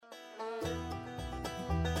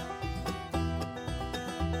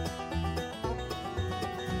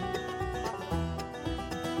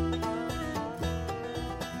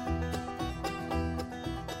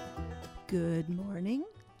Good morning.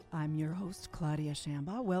 I'm your host, Claudia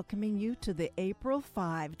Shambaugh, welcoming you to the April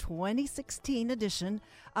 5, 2016 edition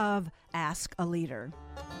of Ask a Leader.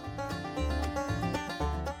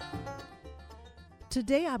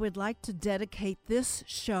 Today, I would like to dedicate this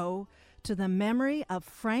show to the memory of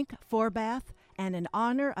Frank Forbath and in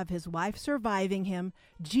honor of his wife surviving him,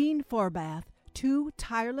 Jean Forbath, two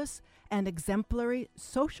tireless and exemplary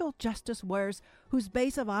social justice warriors whose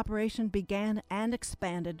base of operation began and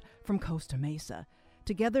expanded from Costa Mesa.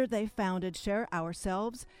 Together, they founded Share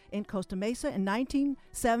Ourselves in Costa Mesa in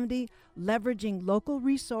 1970, leveraging local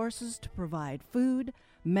resources to provide food,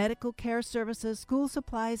 medical care services, school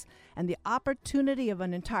supplies, and the opportunity of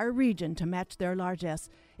an entire region to match their largesse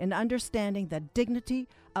in understanding the dignity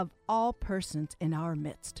of all persons in our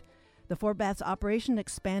midst. The Forbath's operation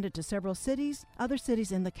expanded to several cities, other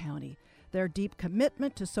cities in the county. Their deep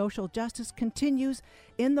commitment to social justice continues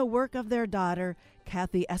in the work of their daughter,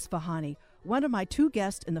 Kathy Esfahani, one of my two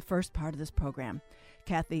guests in the first part of this program.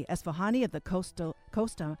 Kathy Esfahani of the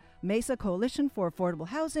Costa Mesa Coalition for Affordable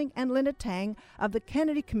Housing and Linda Tang of the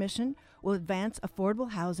Kennedy Commission will advance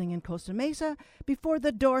affordable housing in Costa Mesa before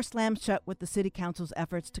the door slams shut with the City Council's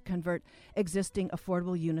efforts to convert existing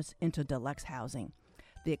affordable units into deluxe housing.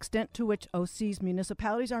 The extent to which OC's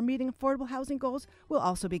municipalities are meeting affordable housing goals will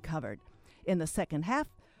also be covered. In the second half,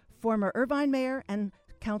 former Irvine Mayor and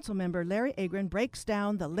Councilmember Larry Agron breaks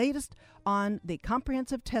down the latest on the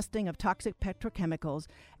comprehensive testing of toxic petrochemicals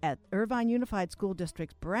at Irvine Unified School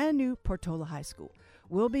District's brand new Portola High School.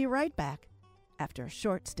 We'll be right back after a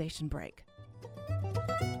short station break.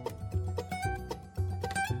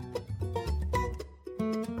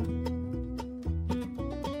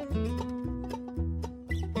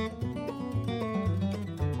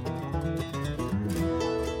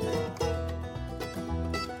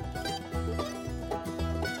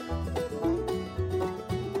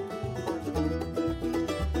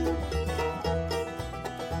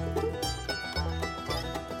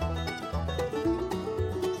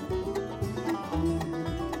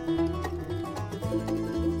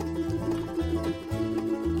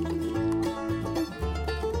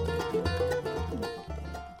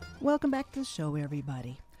 Welcome back to the show,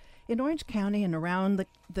 everybody. In Orange County and around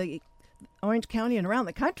the Orange County and around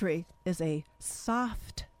the country is a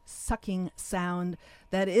soft, sucking sound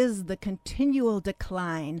that is the continual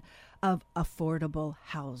decline of affordable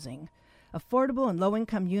housing. Affordable and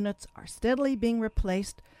low-income units are steadily being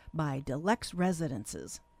replaced by deluxe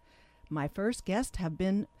residences. My first guests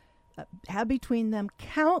have between them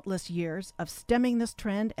countless years of stemming this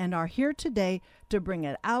trend and are here today to bring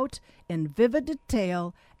it out in vivid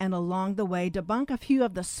detail and along the way debunk a few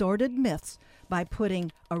of the sordid myths by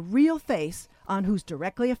putting a real face on who's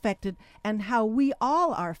directly affected and how we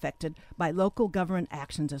all are affected by local government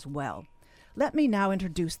actions as well. Let me now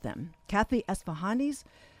introduce them. Kathy Esfahani's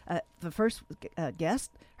the first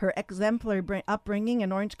guest. Her exemplary upbringing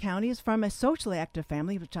in Orange County is from a socially active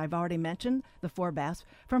family, which I've already mentioned, the Forbaths,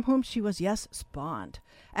 from whom she was, spawned.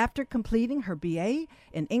 After completing her BA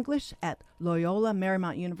in English at Loyola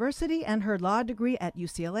Marymount University and her law degree at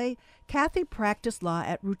UCLA, Kathy practiced law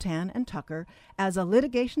at Rutan and Tucker as a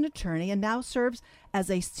litigation attorney and now serves as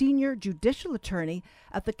a senior judicial attorney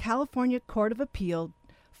at the California Court of Appeal,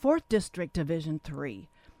 4th District, Division 3.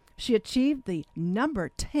 She achieved the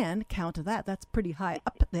number 10, count of that's pretty high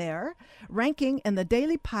up there, ranking in the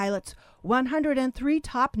Daily Pilot's 103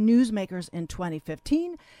 top newsmakers in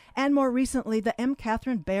 2015, and more recently, the M.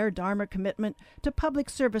 Catherine Bear Dharma Commitment to Public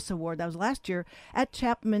Service Award, that was last year, at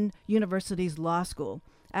Chapman University's Law School,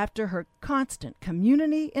 after her constant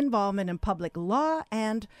community involvement in public law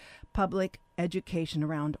and public education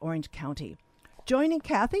around Orange County. Joining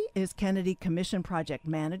Kathy is Kennedy Commission Project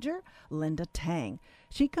Manager Linda Tang.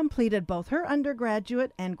 She completed both her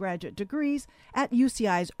undergraduate and graduate degrees at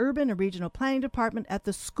UCI's Urban and Regional Planning Department at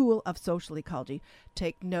the School of Social Ecology.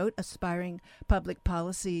 Take note, aspiring public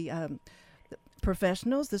policy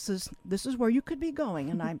professionals, this is where you could be going,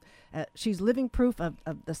 and she's living proof of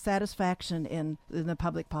the satisfaction in the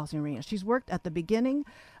public policy arena. She's worked at the beginning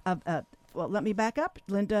of let me back up.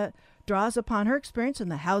 Linda draws upon her experience in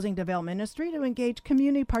the housing development industry to engage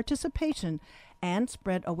community participation and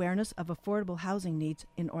spread awareness of affordable housing needs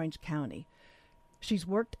in Orange County. She's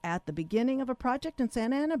worked at the beginning of a project in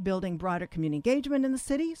Santa Ana, building broader community engagement in the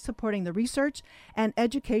city, supporting the research and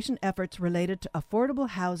education efforts related to affordable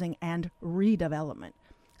housing and redevelopment.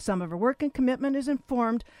 Some of her work and commitment is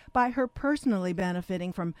informed by her personally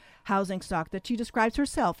benefiting from housing stock that she describes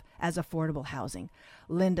herself as affordable housing.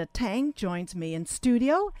 Linda Tang joins me in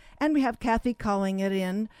studio, and we have Kathy calling it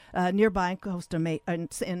in nearby in Costa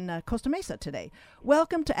Mesa today.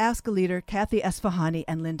 Welcome to Ask a Leader, Kathy Esfahani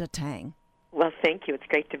and Linda Tang. Well, thank you. It's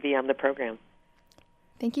great to be on the program.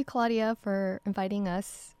 Thank you, Claudia, for inviting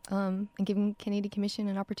us and giving Kennedy Commission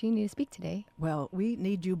an opportunity to speak today. Well, we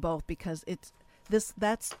need you both because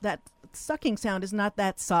that sucking sound is not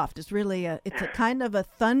that soft. It's really it's a kind of a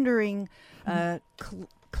thundering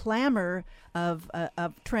clamor of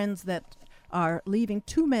trends that are leaving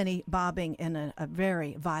too many bobbing in a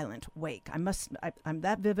very violent wake. I'm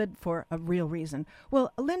that vivid for a real reason.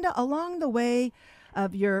 Well, Linda, along the way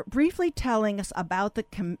of your briefly telling us about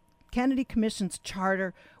the Kennedy Commission's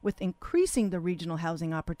charter with increasing the regional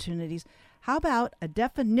housing opportunities, how about a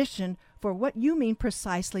definition for what you mean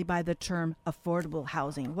precisely by the term affordable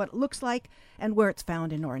housing, what it looks like and where it's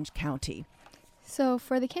found in Orange County? So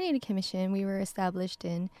for the Kennedy Commission, we were established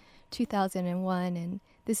in 2001, and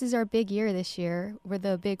this is our big year this year. We're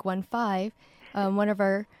the big 1-5. One of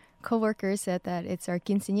our coworkers said that it's our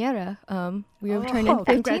quinceañera. We have turned in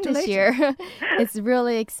 15 this year. It's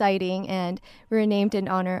really exciting, and we were named in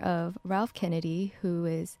honor of Ralph Kennedy, who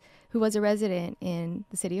was a resident in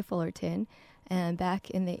the city of Fullerton. And back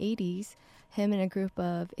in the 80s, him and a group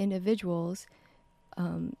of individuals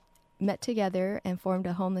met together and formed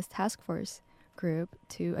a homeless task force group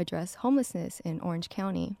to address homelessness in Orange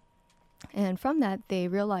County. And from that, they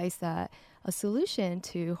realized that a solution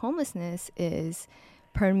to homelessness is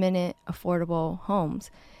permanent, affordable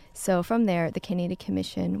homes. So from there, the Kennedy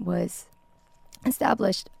Commission was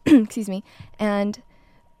established. Excuse me. And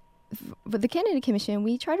with the Kennedy Commission,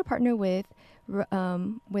 we try to partner with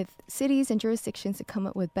cities and jurisdictions to come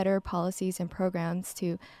up with better policies and programs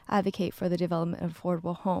to advocate for the development of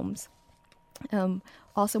affordable homes.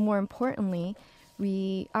 Also, more importantly,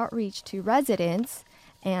 we outreach to residents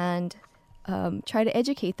and try to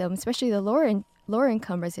educate them, especially the lower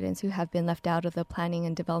income residents who have been left out of the planning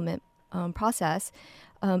and development process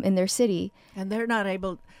in their city. And they're not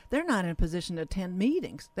in a position to attend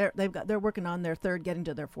meetings. They're working on their third, getting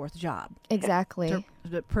to their fourth job. Exactly.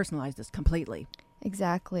 To personalize this completely.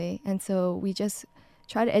 Exactly. And so we just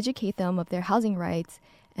try to educate them of their housing rights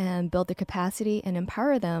and build their capacity and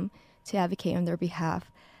empower them to advocate on their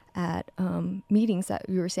behalf at meetings that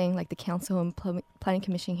we were saying, like the council and planning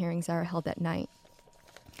commission hearings that are held at night.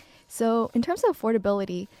 So in terms of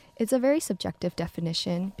affordability, it's a very subjective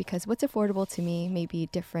definition because what's affordable to me may be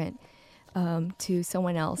different to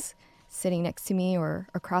someone else sitting next to me or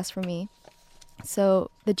across from me. So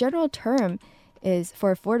the general term is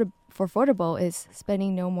for affordable is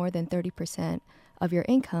spending no more than 30% of your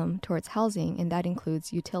income towards housing, and that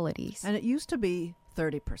includes utilities. And it used to be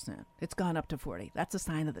 30%. It's gone up to 40%. That's a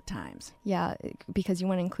sign of the times. Yeah, because you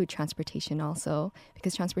want to include transportation also,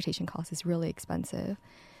 because transportation cost is really expensive.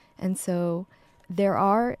 And so there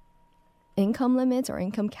are income limits or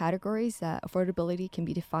income categories that affordability can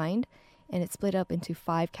be defined, and it's split up into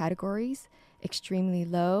 5 categories: extremely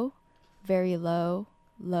low, very low,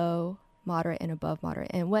 low, moderate, and above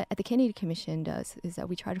moderate. And what the Kennedy Commission does is that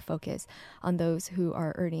we try to focus on those who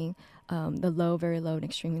are earning the low, very low, and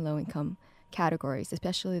extremely low income categories,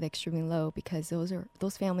 especially the extremely low, because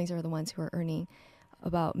those families are the ones who are earning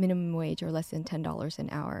about minimum wage or less than $10 an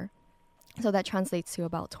hour. So that translates to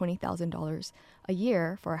about $20,000 a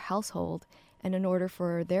year for a household. And in order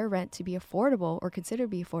for their rent to be affordable or considered to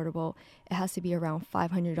be affordable, it has to be around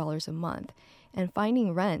 $500 a month. And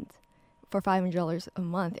finding rent for $500 a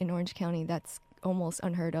month in Orange County, that's almost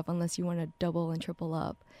unheard of unless you want to double and triple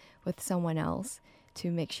up with someone else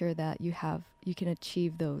to make sure that you can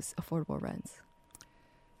achieve those affordable rents.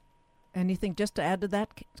 Anything just to add to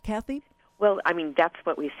that, Kathy? Well, I mean, that's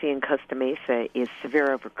what we see in Costa Mesa is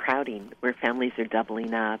severe overcrowding, where families are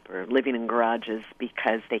doubling up or living in garages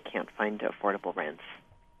because they can't find affordable rents.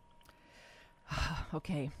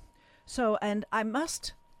 Okay. So, and I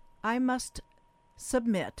must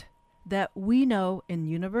submit that we know in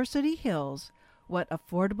University Hills what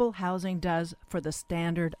affordable housing does for the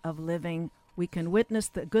standard of living. We can witness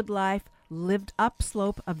the good life lived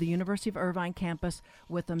upslope of the University of Irvine campus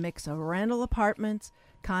with a mix of rental apartments,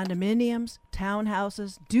 condominiums,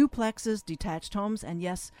 townhouses, duplexes, detached homes, and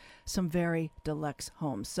yes, some very deluxe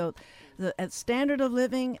homes. So the standard of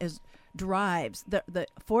living drives the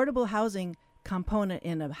affordable housing component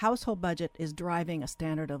in a household budget is driving a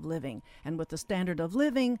standard of living. And with the standard of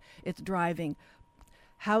living, it's driving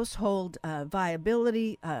household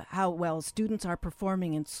viability, how well students are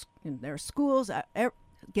performing in their schools,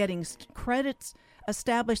 getting credits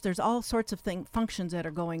established. There's all sorts of functions that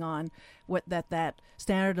are going on with that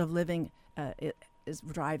standard of living is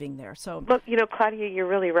driving there. So, well, Claudia, you're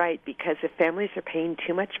really right, because if families are paying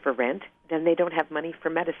too much for rent, then they don't have money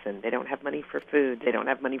for medicine, they don't have money for food, they don't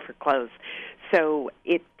have money for clothes. So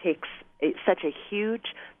it takes such a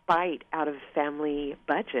huge bite out of family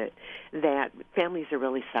budget, that families are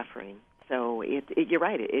really suffering. So you're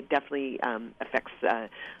right. It definitely affects the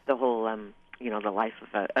whole, the life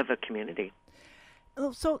of a community.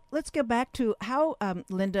 So let's get back to how,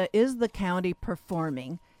 Linda, is the county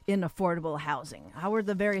performing in affordable housing? How are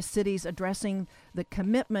the various cities addressing the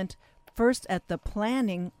commitment first at the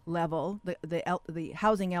planning level, the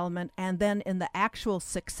housing element, and then in the actual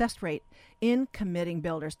success rate in committing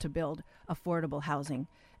builders to build affordable housing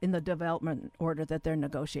in the development order that they're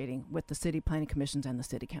negotiating with the city planning commissions and the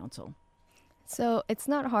city council? So it's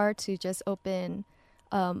not hard to just open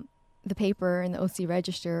the paper in the OC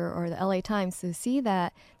Register or the LA Times to see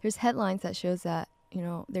that there's headlines that shows that,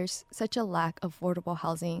 there's such a lack of affordable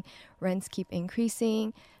housing. Rents keep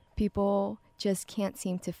increasing. People just can't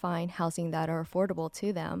seem to find housing that are affordable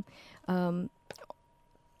to them.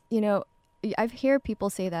 I've heard people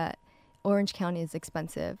say that Orange County is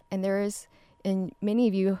expensive, and and many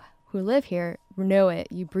of you who live here know it.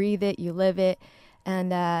 You breathe it, you live it,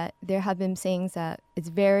 and that there have been sayings that it's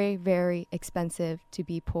very, very expensive to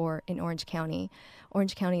be poor in Orange County.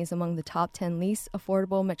 Orange County is among the top 10 least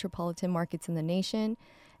affordable metropolitan markets in the nation,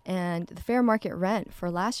 and the fair market rent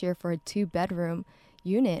for last year for a 2-bedroom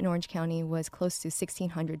unit in Orange County was close to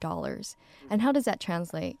 $1,600. And how does that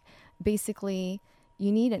translate? Basically,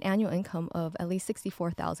 you need an annual income of at least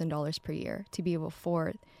 $64,000 per year to be able to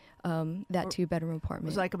afford that 2-bedroom apartment.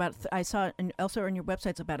 It's like I saw elsewhere on your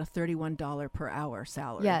website, it's about a $31 per hour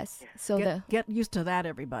salary. Yes. So get used to that,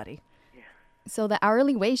 everybody. Yeah. So the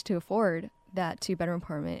hourly wage to afford that 2-bedroom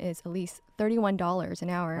apartment is at least $31 an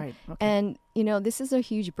hour. Right. Okay. And, this is a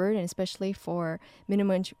huge burden, especially for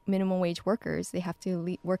minimum wage workers. They have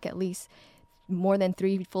to work at least more than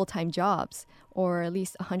 3 full-time jobs or at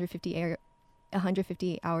least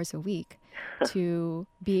 150 hours a week to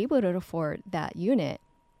be able to afford that unit.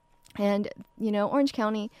 And, Orange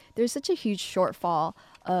County, there's such a huge shortfall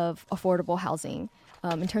of affordable housing.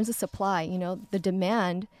 In terms of supply, the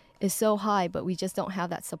demand is so high, but we just don't have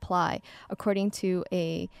that supply. According to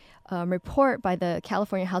a report by the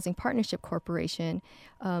California Housing Partnership Corporation,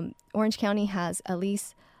 Orange County has at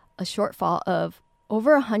least a shortfall of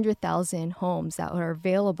over 100,000 homes that are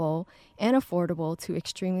available and affordable to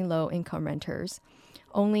extremely low-income renters.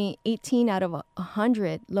 Only 18 out of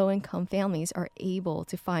 100 low-income families are able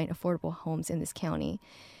to find affordable homes in this county.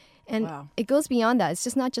 And wow. It goes beyond that. It's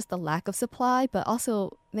just not just the lack of supply, but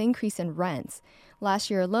also the increase in rents. Last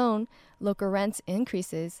year alone, local rents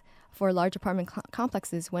increases for large apartment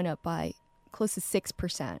complexes went up by close to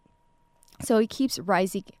 6%. So it keeps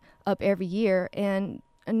rising up every year. And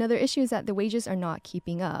another issue is that the wages are not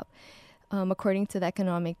keeping up. According to the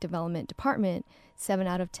Economic Development Department, 7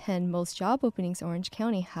 out of 10 most job openings in Orange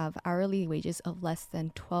County have hourly wages of less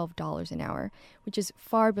than $12 an hour, which is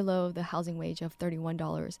far below the housing wage of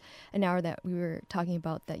 $31 an hour that we were talking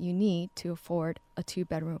about that you need to afford a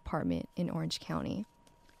 2-bedroom apartment in Orange County.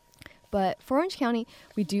 But for Orange County,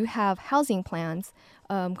 we do have housing plans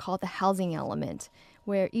called the housing element,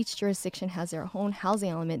 where each jurisdiction has their own housing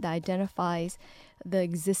element that identifies the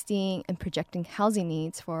existing and projecting housing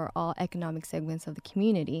needs for all economic segments of the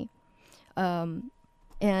community.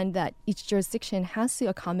 And that each jurisdiction has to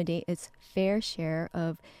accommodate its fair share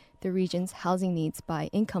of the region's housing needs by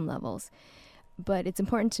income levels. But it's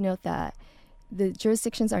important to note that the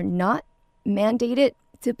jurisdictions are not mandated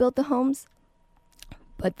to build the homes,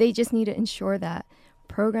 but they just need to ensure that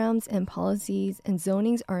programs and policies and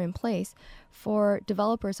zonings are in place for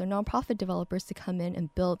developers or nonprofit developers to come in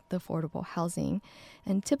and build the affordable housing.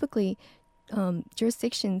 And typically,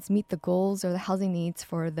 jurisdictions meet the goals or the housing needs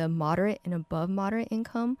for the moderate and above moderate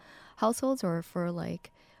income households, or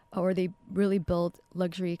or they really build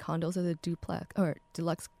luxury condos or the duplex or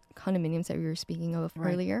deluxe condominiums that we were speaking of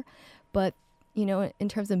earlier. But, in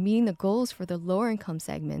terms of meeting the goals for the lower income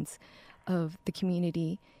segments of the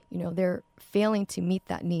community, they're failing to meet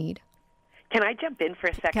that need. Can I jump in for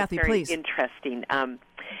a second? Kathy, Very please. Interesting.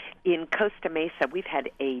 In Costa Mesa, we've had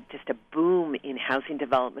just a boom in housing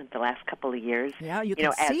development the last couple of years. Yeah, you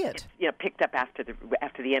can see it. Picked up after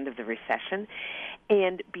the end of the recession,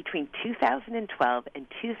 and between 2012 and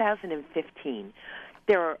 2015,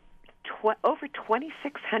 there are over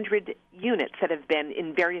 2,600 units that have been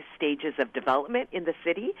in various stages of development in the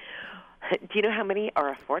city. Do you know how many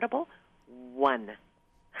are affordable? One.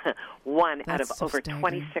 One out of so over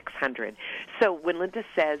staggering. 2,600. So when Linda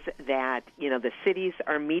says that, the cities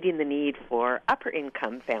are meeting the need for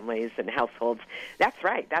upper-income families and households, that's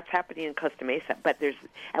right. That's happening in Costa Mesa. But there's,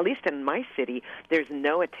 at least in my city, there's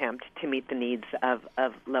no attempt to meet the needs of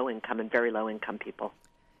low-income and very low-income people.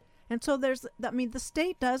 And so the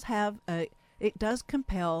state does have it does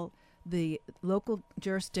compel the local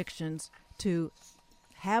jurisdictions to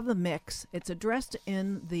have the mix. It's addressed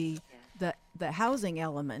in the housing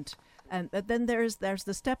element. But then there's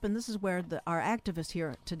the step, and this is where our activists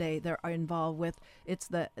here today are involved with. It's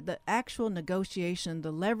the actual negotiation,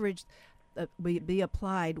 the leverage that be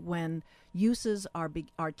applied when uses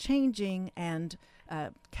are changing and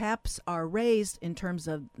caps are raised in terms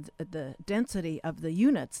of the density of the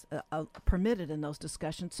units permitted in those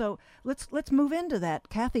discussions. So let's move into that.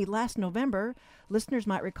 Kathy, last November, listeners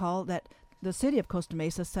might recall that the city of Costa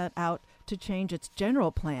Mesa set out to change its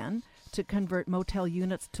general plan to convert motel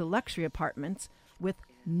units to luxury apartments with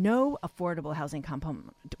no affordable housing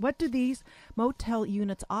component. What do these motel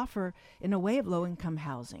units offer in a way of low-income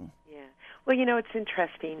housing? Yeah. Well, it's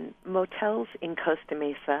interesting. Motels in Costa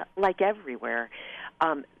Mesa, like everywhere,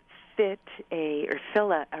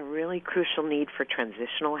 fill a really crucial need for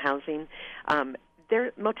transitional housing.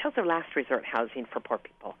 Motels are last resort housing for poor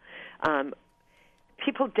people.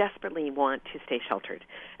 People desperately want to stay sheltered.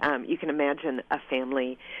 You can imagine a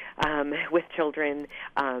family with children.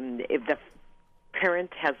 If the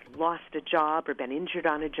parent has lost a job or been injured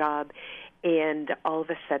on a job, and all of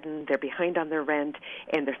a sudden they're behind on their rent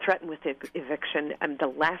and they're threatened with eviction, and the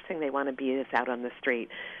last thing they want to be is out on the street.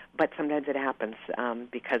 But sometimes it happens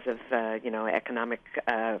because of economic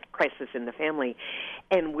crisis in the family.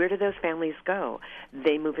 And where do those families go?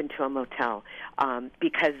 They move into a motel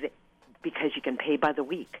because you can pay by the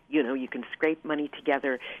week. You can scrape money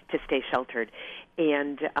together to stay sheltered.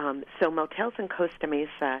 And so motels in Costa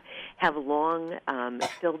Mesa have long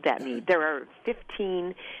filled that need. There are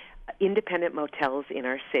 15 independent motels in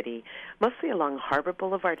our city, mostly along Harbor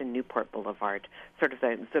Boulevard and Newport Boulevard, sort of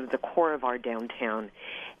the core of our downtown.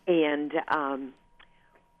 And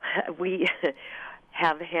we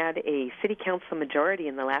have had a city council majority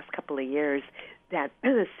in the last couple of years that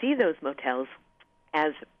see those motels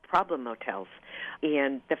as problem motels,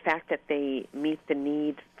 and the fact that they meet the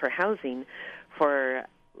need for housing for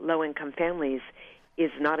low-income families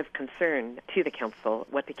is not of concern to the council.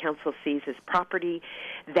 What the council sees is property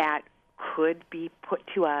that could be put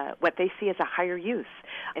to what they see as a higher use,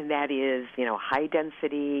 and that is,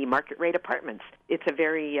 high-density, market-rate apartments. It's a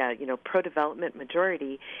very, pro-development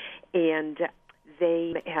majority, and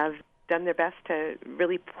they have done their best to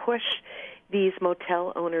really push these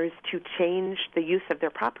motel owners to change the use of their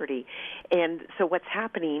property. And so what's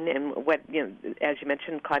happening, and as you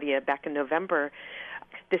mentioned, Claudia, back in November,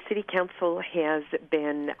 the City Council has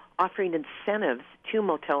been offering incentives to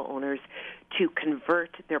motel owners to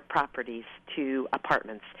convert their properties to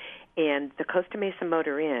apartments. And the Costa Mesa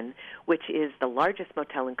Motor Inn, which is the largest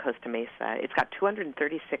motel in Costa Mesa, it's got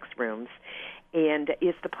 236 rooms, and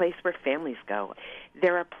is the place where families go.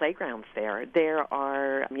 There are playgrounds there. There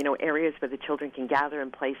are, areas where the children can gather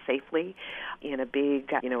and play safely in a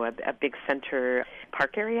big, a big center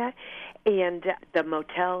park area. And the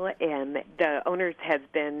motel and the owners have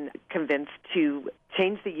been convinced to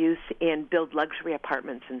change the use and build luxury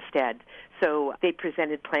apartments instead. So they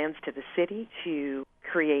presented plans to the city to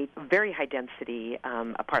create very high-density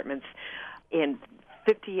apartments in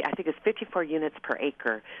 54 units per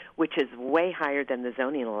acre, which is way higher than the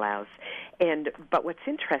zoning allows. But what's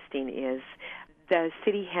interesting is the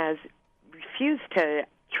city has refused to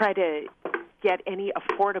try to get any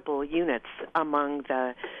affordable units among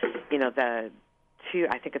the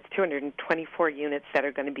 224 units that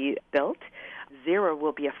are going to be built. 0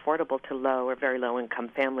 will be affordable to low or very low-income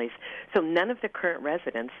families. So none of the current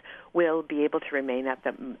residents will be able to remain at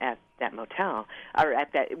that motel or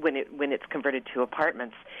at that when it's converted to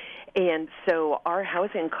apartments. And so our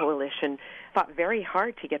housing coalition fought very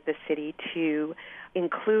hard to get the city to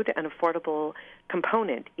include an affordable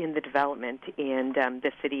component in the development, and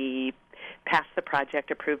the city passed the project,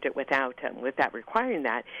 approved it without requiring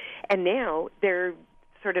that. And now they're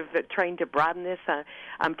sort of trying to broaden this,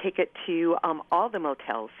 take it to all the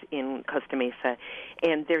motels in Costa Mesa.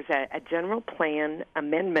 And there's a general plan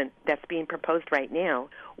amendment that's being proposed right now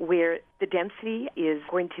where the density is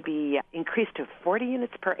going to be increased to 40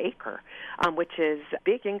 units per acre, which is a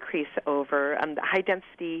big increase over the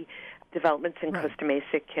high-density developments in Costa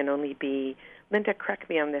Mesa can only be, Linda, correct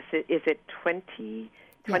me on this, is it 20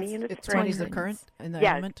 units it's per 20 acre? is the current in the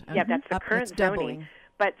Yeah, element. yeah, that's the current it's doubling. zoning.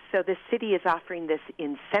 But so the city is offering this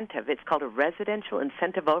incentive. It's called a residential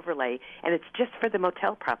incentive overlay, and it's just for the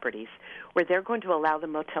motel properties, where they're going to allow the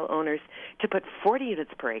motel owners to put 40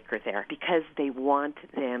 units per acre there because they want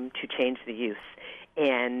them to change the use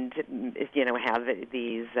and, have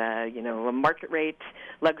these, market rate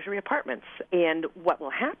luxury apartments. And what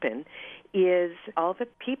will happen is all the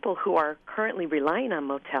people who are currently relying on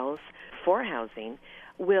motels for housing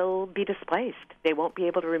will be displaced. They won't be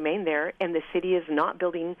able to remain there, and the city is not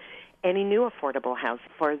building any new affordable house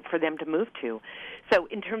for them to move to. So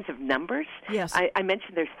in terms of numbers, yes, I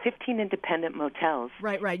mentioned there's 15 independent motels.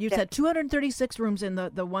 Right. You said 236 rooms in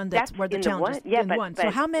the one that's where the challenge is. Yeah, one. So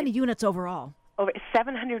how many units overall? Over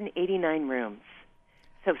 789 rooms.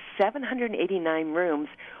 So 789 rooms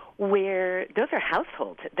where those are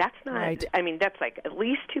households. That's not, right. I mean, that's like at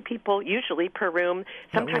least 2 people usually per room,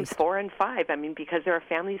 sometimes 4 and 5. I mean, because there are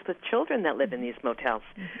families with children that live in these motels.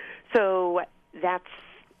 Mm-hmm. So that's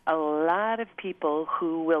a lot of people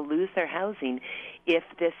who will lose their housing if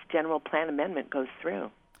this general plan amendment goes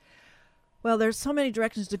through. Well, there's so many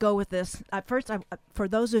directions to go with this. First, for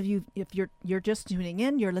those of you, if you're just tuning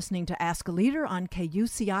in, you're listening to Ask a Leader on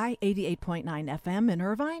KUCI 88.9 FM in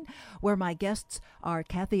Irvine, where my guests are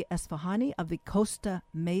Kathy Esfahani of the Costa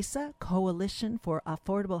Mesa Coalition for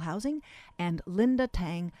Affordable Housing and Linda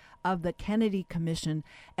Tang of the Kennedy Commission,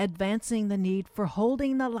 advancing the need for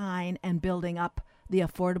holding the line and building up the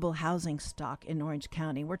affordable housing stock in Orange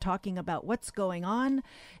County. We're talking about what's going on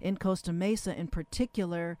in Costa Mesa in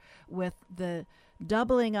particular with the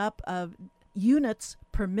doubling up of units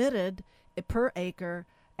permitted per acre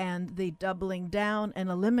and the doubling down and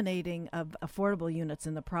eliminating of affordable units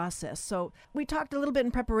in the process. So we talked a little bit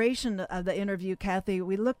in preparation of the interview, Kathy.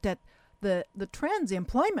 We looked at the trends, the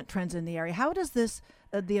employment trends in the area. How does this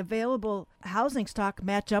the available housing stock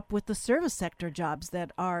match up with the service sector jobs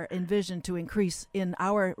that are envisioned to increase in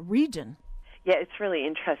our region? Yeah, it's really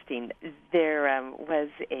interesting. There was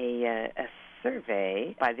a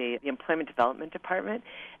survey by the Employment Development Department,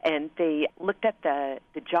 and they looked at the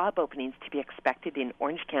job openings to be expected in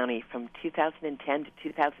Orange County from 2010 to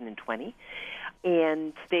 2020.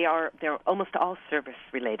 And they're almost all service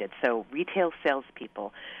related, so retail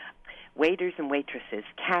salespeople, waiters and waitresses,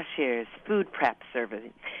 cashiers, food prep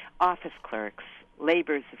serving, office clerks,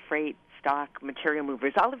 laborers of freight, stock, material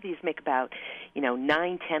movers. All of these make about, $9,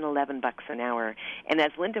 $10, $11 an hour. And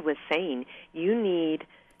as Linda was saying, you need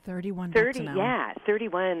 $31 an hour. Yeah,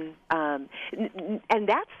 31. And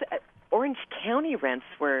that's Orange County rents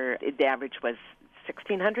where the average was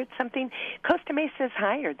 $1,600 something. Costa Mesa is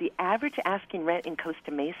higher. The average asking rent in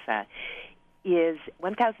Costa Mesa is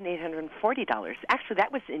 $1,840. Actually,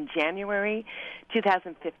 that was in January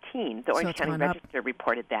 2015. The Orange County Register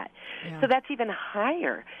reported that. Yeah. So that's even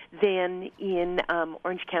higher than in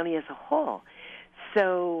Orange County as a whole.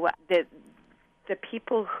 So the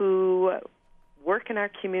people who work in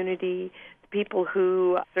our community, the people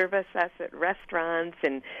who service us at restaurants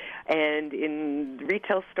and in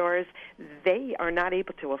retail stores, they are not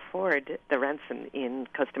able to afford the rents in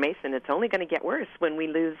Costa Mesa, and it's only going to get worse when we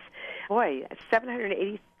lose,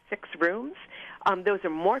 786 rooms. Those are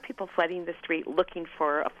more people flooding the street looking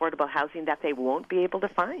for affordable housing that they won't be able to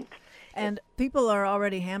find. And people are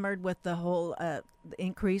already hammered with the whole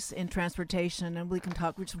increase in transportation, and we can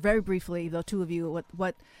talk just very briefly, the two of you,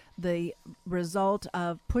 what the result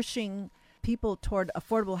of pushing people toward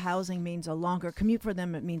affordable housing means. A longer commute for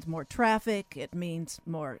them. It means more traffic. It means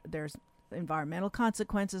more. There's environmental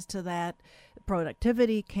consequences to that.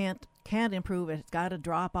 Productivity can't improve. It's got to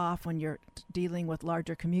drop off when you're dealing with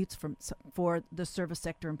larger commutes for the service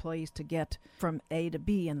sector employees to get from A to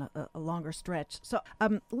B in a longer stretch. So,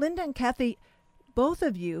 Linda and Kathy, both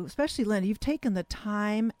of you, especially Linda, you've taken the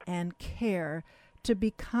time and care to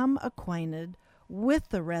become acquainted with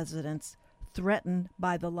the residents threatened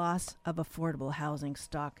by the loss of affordable housing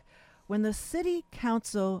stock. When the city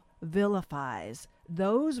council vilifies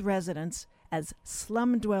those residents as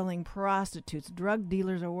slum-dwelling prostitutes, drug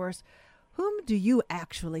dealers, or worse, whom do you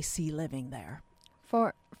actually see living there?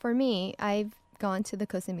 For me, I've gone to the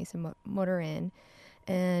Costa Mesa Motor Inn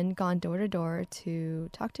and gone door to door to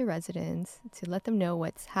talk to residents, to let them know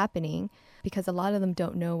what's happening, because a lot of them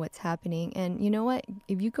don't know what's happening. And you know what?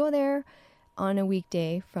 If you go there on a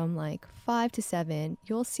weekday from like 5 to 7,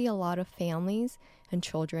 you'll see a lot of families and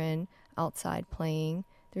children outside playing.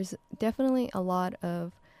 There's definitely a lot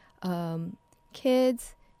of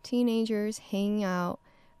kids, teenagers hanging out.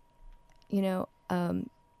 The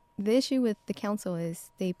issue with the council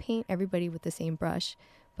is they paint everybody with the same brush,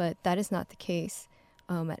 but that is not the case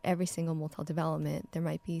at every single motel development. There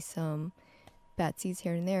might be some bad seeds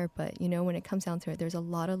here and there, but when it comes down to it, there's a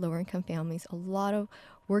lot of lower income families, a lot of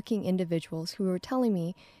working individuals who are telling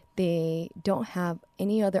me they don't have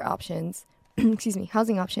any other options,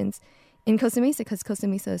 housing options in Costa Mesa because Costa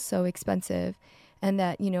Mesa is so expensive, and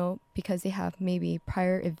that, because they have maybe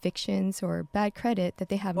prior evictions or bad credit, that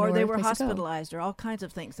they have nowhere or they were place hospitalized, or all kinds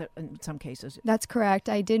of things that in some cases. That's correct.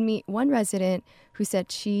 I did meet one resident who said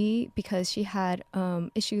because she had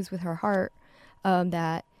issues with her heart,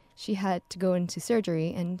 that she had to go into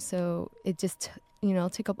surgery, and so it just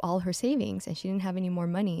took up all her savings, and she didn't have any more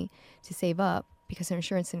money to save up because her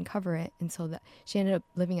insurance didn't cover it, and so that she ended up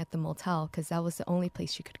living at the motel because that was the only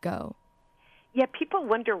place she could go. Yeah, people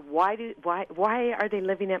wonder why are they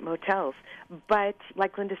living at motels? But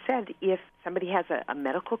like Linda said, if somebody has a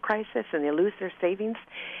medical crisis and they lose their savings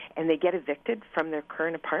and they get evicted from their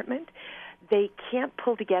current apartment, they can't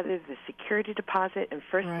pull together the security deposit and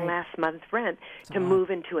first and last month's rent to move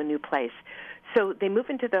into a new place. So they move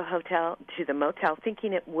into the motel,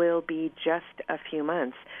 thinking it will be just a few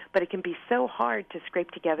months, but it can be so hard to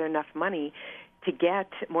scrape together enough money to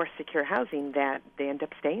get more secure housing that they end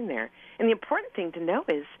up staying there. And the important thing to know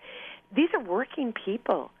is these are working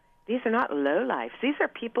people. These are not lowlifes. These are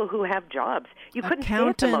people who have jobs. You couldn't stay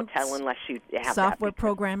at the motel unless you have software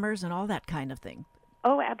programmers and all that kind of thing.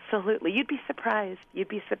 Oh, absolutely. You'd be surprised.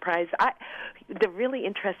 The really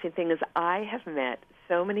interesting thing is I have met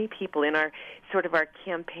so many people in our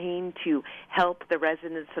campaign to help the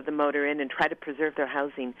residents of the Motor Inn and try to preserve their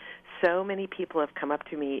housing. So many people have come up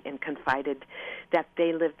to me and confided that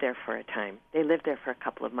they lived there for a time. They lived there for a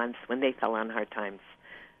couple of months when they fell on hard times.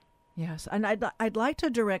 Yes, and I'd like to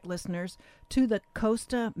direct listeners to the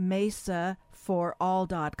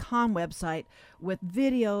CostaMesaForAll.com website with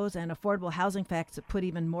videos and affordable housing facts that put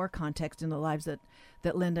even more context in the lives that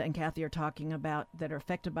Linda and Kathy are talking about that are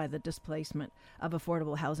affected by the displacement of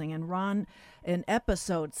affordable housing. And Ron, in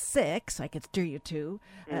episode 6, I could steer you to,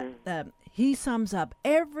 he sums up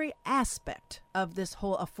every aspect of this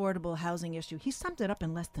whole affordable housing issue. He summed it up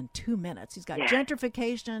in less than 2 minutes. He's got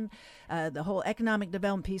gentrification, the whole economic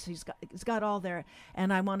development piece. He's got all there.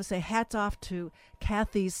 And I want to say hats off to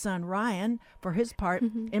Kathy's son Ryan for his part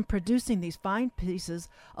in producing these fine pieces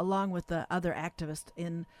along with the other activists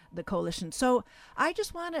in the coalition. So I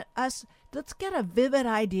just want let's get a vivid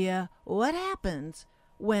idea what happens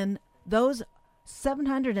when those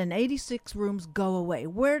 786 rooms go away.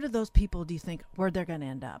 Where do those people, do you think, where they're going to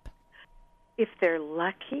end up? If they're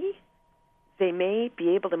lucky, they may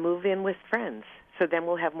be able to move in with friends, so then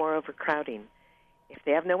we'll have more overcrowding. If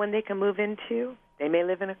they have no one they can move into, they may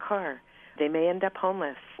live in a car. They may end up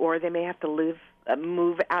homeless, or they may have to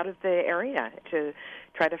move out of the area to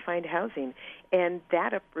try to find housing. And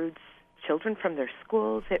that uproots children from their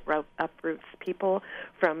schools. It uproots people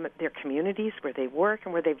from their communities where they work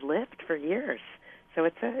and where they've lived for years. So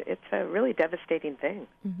it's a really devastating thing.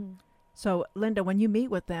 Mm-hmm. So, Linda, when you meet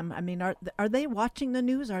with them, I mean, are they watching the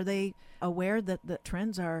news? Are they aware that the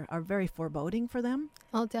trends are very foreboding for them?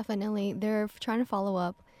 Oh, definitely. They're trying to follow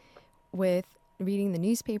up with reading the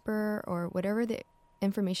newspaper or whatever the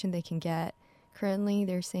information they can get. Currently,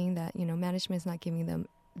 they're saying that, management is not giving them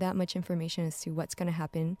that much information as to what's going to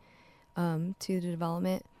happen to the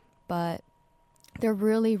development, but they're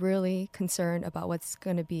really, really concerned about what's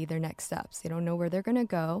going to be their next steps. They don't know where they're going to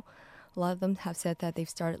go. A lot of them have said that they've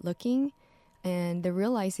started looking, and they're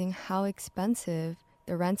realizing how expensive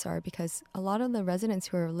the rents are because a lot of the residents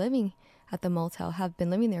who are living at the motel have been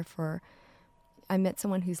living there I met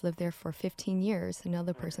someone who's lived there for 15 years,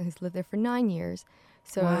 another person who's lived there for 9 years.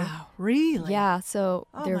 So, wow, really? Yeah, so...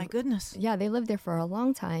 Oh, my goodness. Yeah, they lived there for a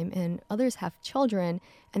long time, and others have children,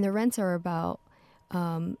 and the rents are about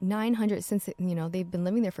 $900 since, they've been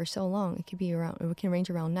living there for so long. It can range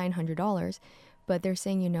around $900, but they're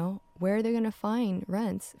saying, where are they going to find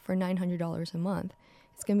rents for $900 a month?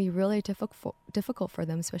 It's going to be really difficult for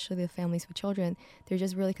them, especially the families with children. They're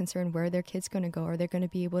just really concerned where their kids going to go. Are they going to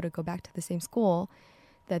be able to go back to the same school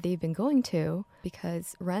that they've been going to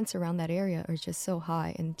because rents around that area are just so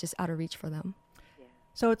high and just out of reach for them. Yeah.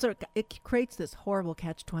 So it creates this horrible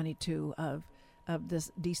catch-22 of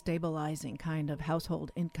this destabilizing kind of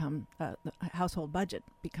household income, household budget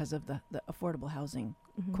because of the affordable housing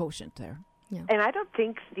quotient there. Yeah. And I don't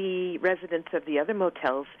think the residents of the other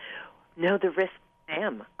motels know the risk to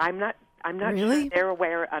them. I'm not really? sure they're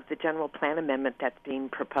aware of the general plan amendment that's being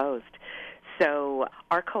proposed. So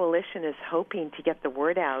our coalition is hoping to get the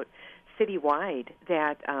word out citywide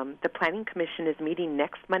that the Planning Commission is meeting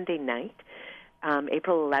next Monday night,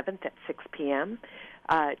 April 11th at 6 p.m.,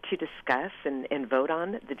 to discuss and vote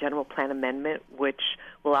on the general plan amendment, which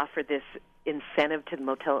will offer this incentive to the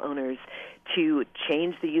motel owners to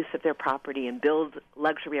change the use of their property and build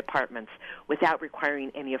luxury apartments without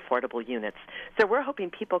requiring any affordable units. So we're hoping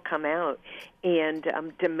people come out and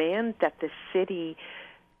demand that the city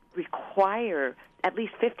require at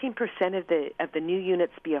least 15% of the new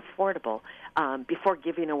units be affordable before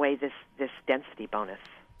giving away this density bonus.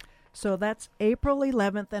 So that's April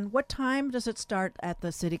 11th. And what time does it start at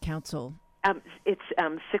the City Council? It's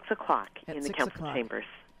 6 o'clock in the 6 council o'clock. chambers.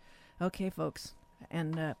 Okay, folks.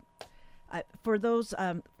 And for those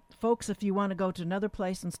folks, if you want to go to another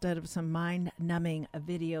place instead of some mind-numbing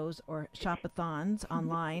videos or shop-a-thons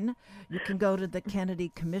online, you can go to the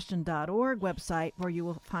KennedyCommission.org website, where you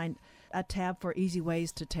will find a tab for easy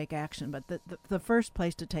ways to take action. But the first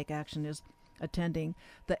place to take action is attending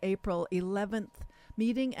the April 11th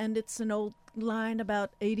meeting, and it's an old line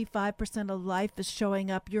about 85% of life is showing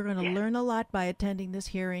up. You're going to learn a lot by attending this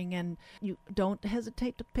hearing, and you don't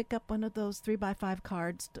hesitate to pick up one of those 3x5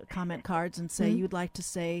 cards, comment cards, and say you'd like to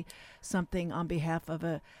say something on behalf of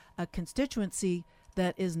a constituency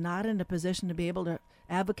that is not in a position to be able to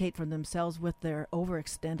advocate for themselves with their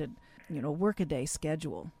overextended workaday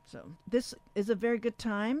schedule. So this is a very good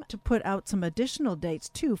time to put out some additional dates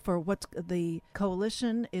too for what the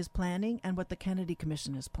coalition is planning and what the Kennedy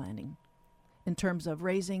Commission is planning in terms of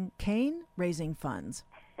raising funds.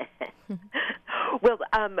 Well,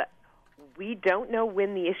 we don't know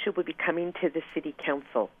when the issue will be coming to the City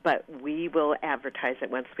Council, but we will advertise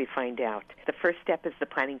it once we find out. The first step is the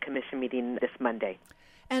Planning Commission meeting this Monday.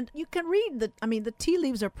 And you can read the tea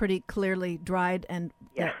leaves are pretty clearly dried, and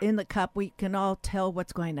in the cup we can all tell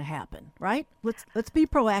what's going to happen, right? Let's be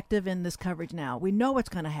proactive in this coverage now. We know what's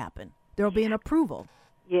going to happen. There will be an approval.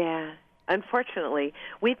 Yeah. Unfortunately,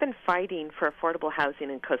 we've been fighting for affordable housing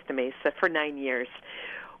in Costa Mesa for 9 years.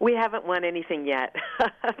 We haven't won anything yet.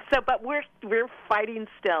 But we're fighting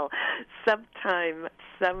still. Sometime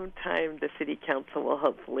the City Council will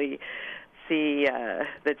hopefully see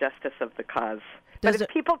the justice of the cause. But if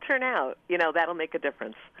people turn out, that'll make a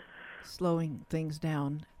difference. Slowing things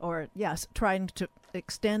down, or trying to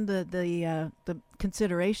extend the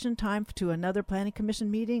consideration time to another Planning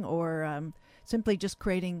Commission meeting, or simply just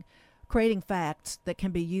creating facts that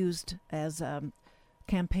can be used as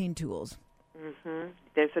campaign tools. Mm-hmm.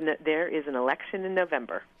 There is an election in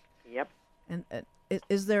November. Yep. And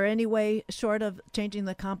is there any way, short of changing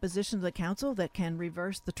the composition of the council, that can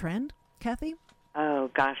reverse the trend, Kathy?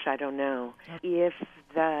 Oh, gosh, I don't know. If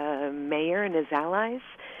the mayor and his allies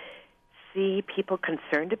see people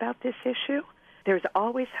concerned about this issue, there's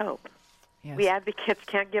always hope. Yes. We advocates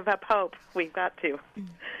can't give up hope. We've got to.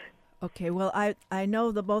 Okay, well, I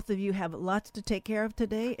know the both of you have lots to take care of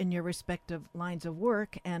today in your respective lines of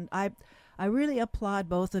work, and I really applaud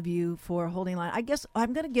both of you for holding line. I guess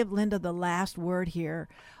I'm going to give Linda the last word here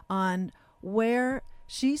on where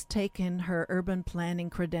she's taken her urban planning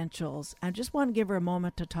credentials. I just want to give her a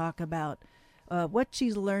moment to talk about what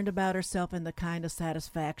she's learned about herself and the kind of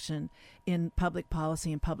satisfaction in public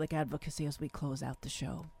policy and public advocacy as we close out the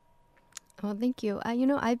show. Well, thank you.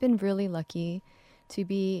 I've been really lucky to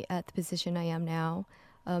be at the position I am now,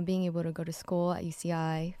 being able to go to school at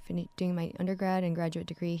UCI, doing my undergrad and graduate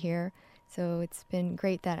degree here. So it's been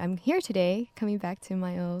great that I'm here today, coming back to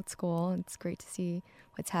my old school. It's great to see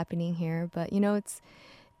what's happening here. But,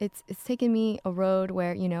 it's taken me a road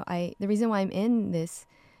where, the reason why I'm in this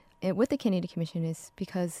with the Kennedy Commission is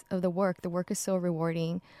because of the work. The work is so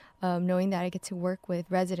rewarding, knowing that I get to work with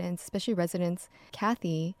residents, especially residents,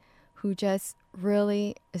 Kathy, who just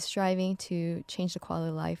really is striving to change the quality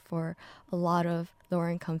of life for a lot of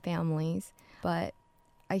lower-income families. But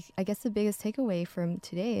I guess the biggest takeaway from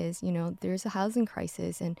today is, there's a housing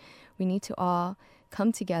crisis, and we need to all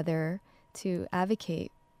come together to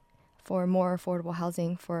advocate for more affordable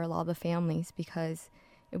housing for a lot of the families, because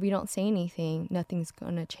if we don't say anything, nothing's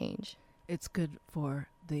going to change. It's good for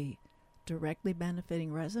the directly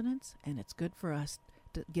benefiting residents, and it's good for us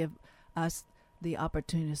to give us the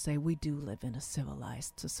opportunity to say we do live in a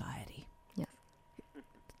civilized society. Yes.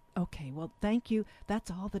 Okay, well, thank you. That's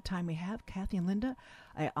all the time we have. Kathy and Linda,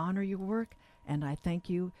 I honor your work, and I thank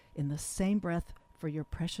you in the same breath for your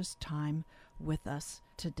precious time with us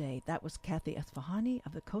today. That was Kathy Esfahani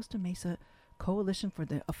of the Costa Mesa Coalition for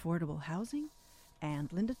the Affordable Housing,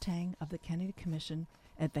 and Linda Tang of the Kennedy Commission,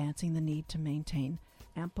 advancing the need to maintain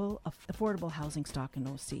ample affordable housing stock in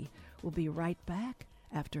OC. We'll be right back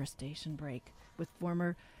after a station break with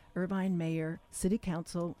former Irvine Mayor, City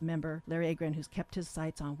Council member Larry Agran, who's kept his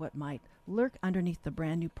sights on what might lurk underneath the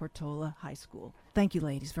brand new Portola High School. Thank you,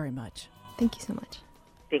 ladies, very much. Thank you so much.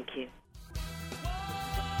 Thank you.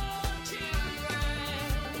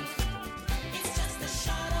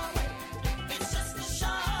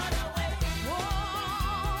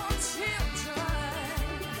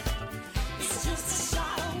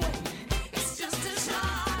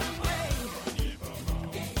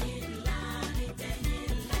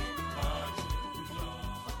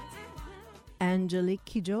 Angelique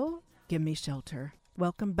Kidjo, Give Me Shelter.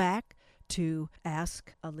 Welcome back to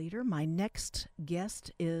Ask a Leader. My next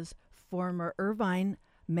guest is former Irvine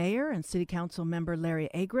Mayor and City Council member Larry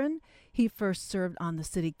Agron. He first served on the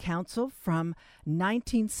City Council from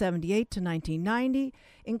 1978 to 1990,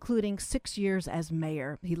 including 6 years as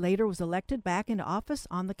mayor. He later was elected back into office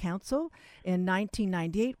on the council in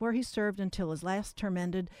 1998, where he served until his last term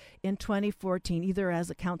ended in 2014, either as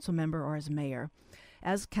a council member or as mayor.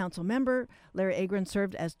 As council member, Larry Agron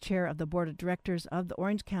served as chair of the board of directors of the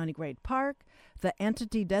Orange County Great Park, the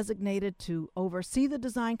entity designated to oversee the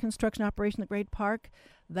design, construction, operation of the Great Park.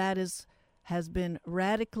 That has been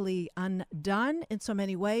radically undone in so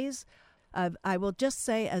many ways. I will just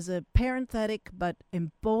say, as a parenthetic but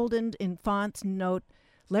emboldened in fonts note,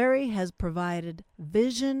 Larry has provided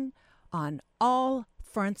vision on all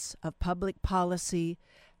fronts of public policy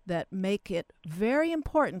that make it very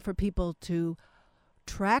important for people to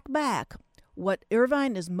track back what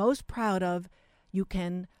Irvine is most proud of. You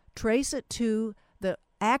can trace it to the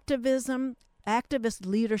activist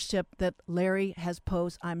leadership that Larry has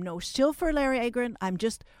posed. I'm no shill for Larry Agron. I'm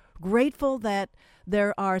just grateful that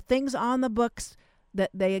there are things on the books that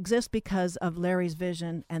they exist because of Larry's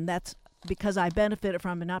vision, and that's because I benefited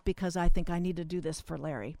from it, not because I think I need to do this for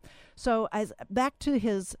Larry. So back to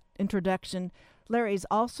his introduction, Larry's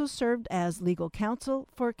also served as legal counsel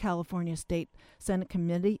for California State Senate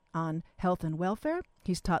Committee on Health and Welfare.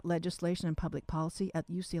 He's taught legislation and public policy at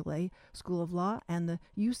UCLA School of Law and the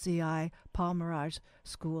UCI Paul Merage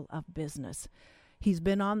School of Business. He's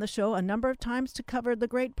been on the show a number of times to cover the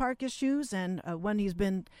Great Park issues, and when he's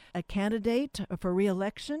been a candidate for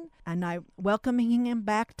re-election. And I'm welcoming him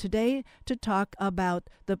back today to talk about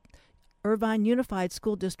the Irvine Unified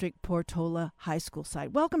School District Portola High School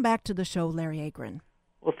site. Welcome back to the show, Larry Agron.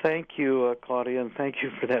 Well, thank you, Claudia, and thank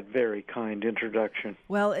you for that very kind introduction.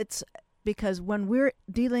 Well, it's because when we're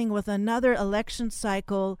dealing with another election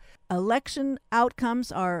cycle, election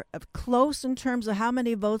outcomes are close in terms of how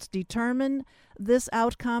many votes determine this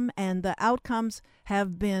outcome, and the outcomes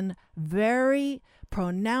have been very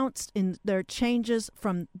pronounced in their changes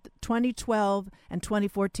from 2012 and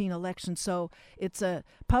 2014 elections. So it's a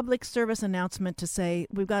public service announcement to say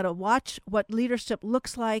we've got to watch what leadership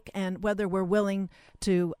looks like and whether we're willing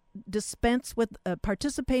to dispense with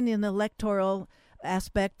participating in the electoral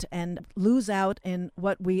aspect and lose out in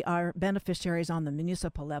what we are beneficiaries on the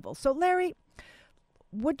municipal level. So Larry,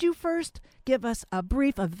 would you first give us a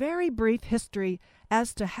very brief history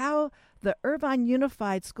as to how the Irvine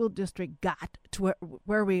Unified School District got to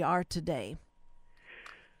where we are today?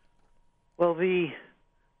 Well, the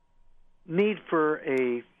need for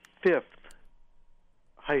a fifth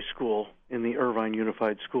high school in the Irvine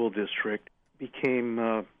Unified School District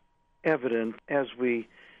became evident as we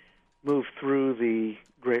moved through the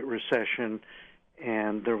Great Recession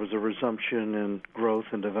and there was a resumption in growth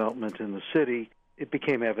and development in the city. It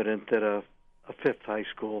became evident that a fifth high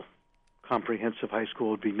school, comprehensive high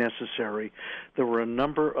school, would be necessary. There were a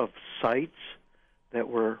number of sites that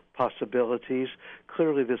were possibilities.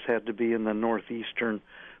 Clearly this had to be in the northeastern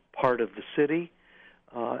part of the city,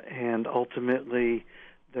 and ultimately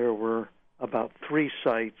there were about 3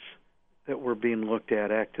 sites that were being looked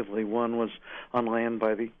at actively. One was on land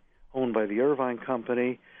owned by the Irvine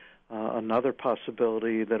Company. Another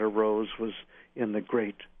possibility that arose was in the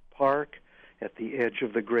Great Park, at the edge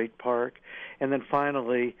of the Great Park. And then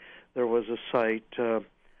finally, there was a site,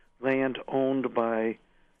 land owned by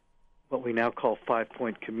what we now call 5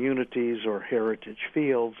 Point Communities or Heritage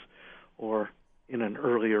Fields, or in an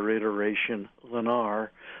earlier iteration, Lennar,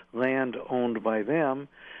 land owned by them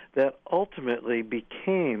that ultimately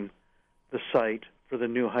became the site for the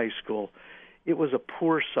new high school. It was a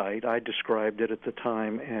poor site. I described it at the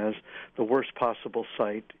time as the worst possible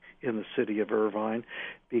site in the city of Irvine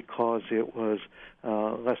because it was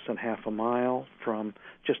less than half a mile from,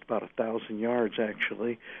 just about 1,000 yards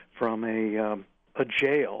actually, from a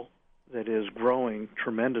jail that is growing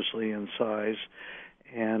tremendously in size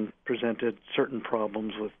and presented certain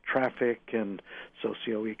problems with traffic and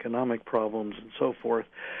socioeconomic problems and so forth.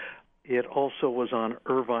 It also was on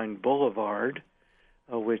Irvine Boulevard,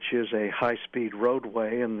 which is a high-speed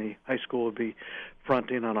roadway, and the high school would be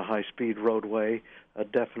fronting on a high-speed roadway,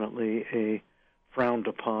 definitely a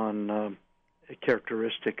frowned-upon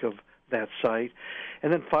characteristic of that site.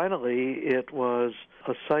 And then finally, it was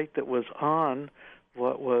a site that was on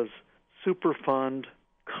what was Superfund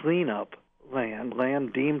cleanup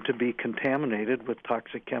land deemed to be contaminated with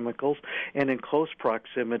toxic chemicals, and in close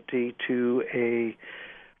proximity to a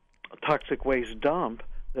toxic waste dump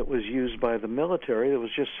that was used by the military that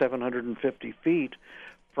was just 750 feet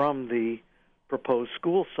from the proposed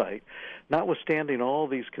school site. Notwithstanding all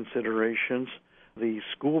these considerations, the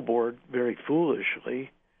school board very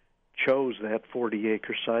foolishly chose that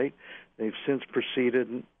 40-acre site. They've since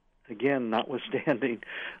proceeded, again, notwithstanding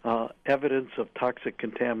evidence of toxic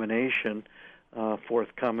contamination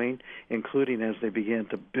forthcoming, including as they began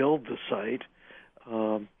to build the site.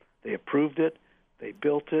 They approved it, they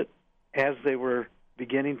built it. As they were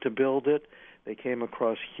beginning to build it, they came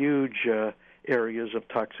across huge areas of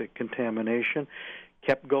toxic contamination,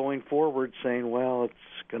 kept going forward saying, well,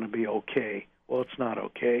 it's going to be okay. Well, it's not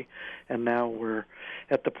okay. And now we're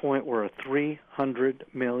at the point where a $300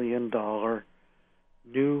 million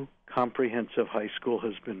new comprehensive high school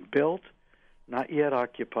has been built, not yet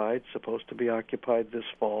occupied, supposed to be occupied this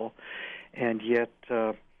fall, and yet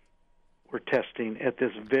we're testing at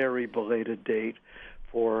this very belated date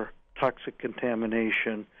for toxic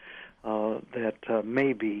contamination that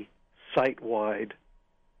may be site-wide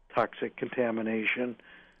toxic contamination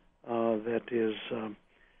that is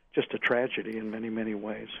just a tragedy in many, many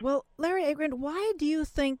ways. Well, Larry Agron, why do you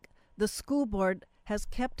think the school board has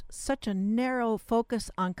kept such a narrow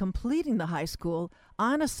focus on completing the high school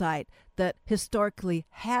on a site that historically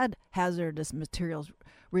had hazardous materials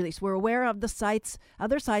released? We're aware of the sites,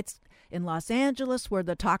 other sites in Los Angeles where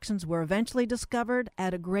the toxins were eventually discovered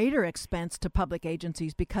at a greater expense to public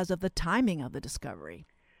agencies because of the timing of the discovery.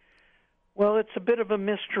 Well, it's a bit of a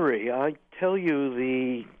mystery. I tell you,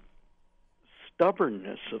 the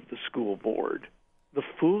stubbornness of the school board, the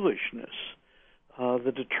foolishness,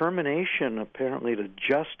 the determination apparently to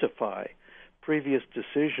justify previous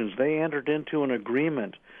decisions. They entered into an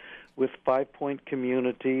agreement with 5 Point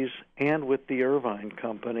Communities and with the Irvine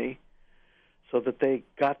Company so that they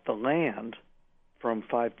got the land from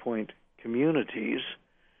 5 Point Communities.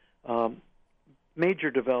 Major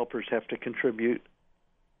developers have to contribute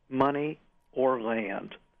money or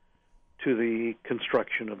land to the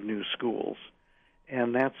construction of new schools.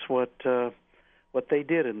 And that's what they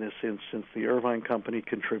did in this instance. The Irvine Company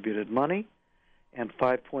contributed money, and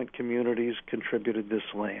 5 Point Communities contributed this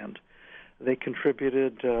land. They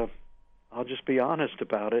contributed, I'll just be honest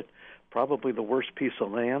about it, probably the worst piece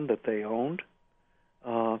of land that they owned,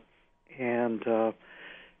 and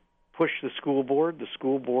pushed the school board. The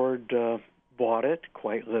school board bought it,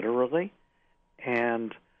 quite literally,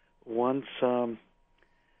 and once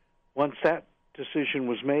that decision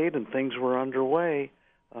was made and things were underway,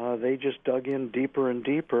 they just dug in deeper and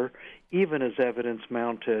deeper, even as evidence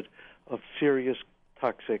mounted of serious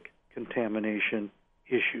toxic contamination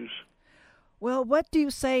issues. Well, what do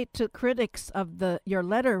you say to critics of your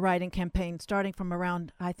letter writing campaign starting from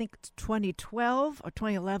around, I think it's 2012 or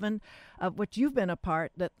 2011, of which you've been a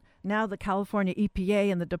part, that now the California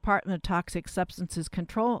EPA and the Department of Toxic Substances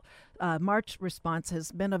Control March response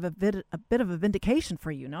has been a bit of a vindication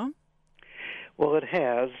for you, no? Well, it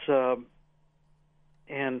has,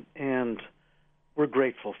 and we're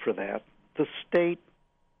grateful for that. The state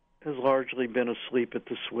has largely been asleep at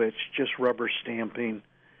the switch, just rubber stamping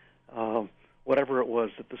whatever it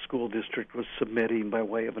was that the school district was submitting by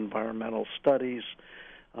way of environmental studies,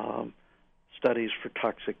 studies for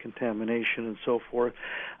toxic contamination and so forth.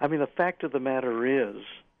 I mean, the fact of the matter is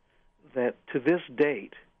that to this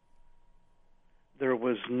date, there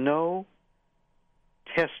was no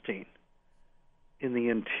testing in the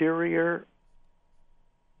interior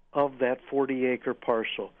of that 40-acre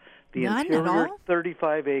parcel. The None interior, at all?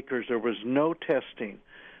 35 acres, there was no testing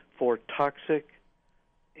for toxic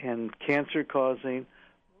and cancer-causing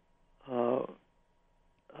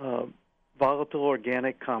volatile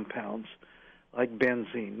organic compounds like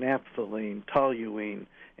benzene, naphthalene, toluene,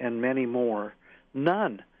 and many more.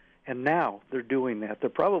 None. And now they're doing that. They're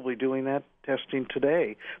probably doing that testing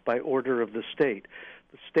today by order of the state.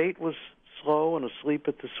 The state was slow and asleep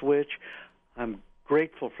at the switch. I'm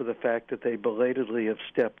grateful for the fact that they belatedly have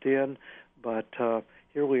stepped in, but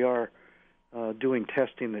here we are doing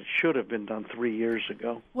testing that should have been done 3 years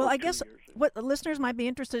ago. Well, I guess what the listeners might be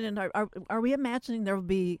interested in are we imagining there will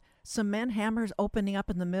be cement hammers opening up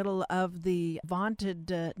in the middle of the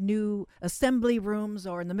vaunted new assembly rooms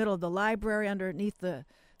or in the middle of the library underneath the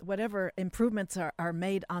whatever improvements are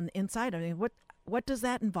made on the inside? I mean, what does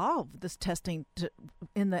that involve, this testing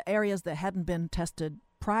in the areas that hadn't been tested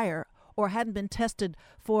prior or hadn't been tested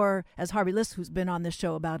for, as Harvey Liss, who's been on this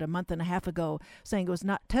show about a month and a half ago, saying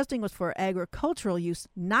testing was for agricultural use,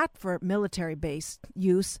 not for military-based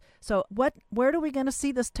use. So where are we going to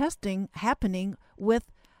see this testing happening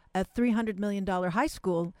with a $300 million high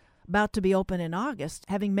school about to be open in August,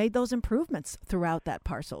 having made those improvements throughout that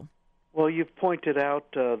parcel? Well, you've pointed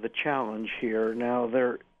out the challenge here. Now,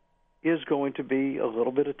 there is going to be a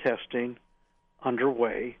little bit of testing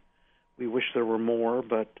underway. We wish there were more,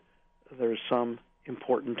 but there's some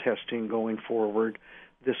important testing going forward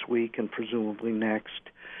this week and presumably next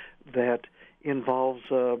that involves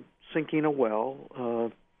sinking a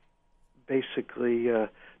well, basically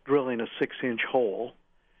drilling a 6-inch hole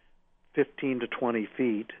 15 to 20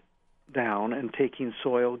 feet down and taking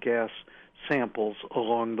soil gas samples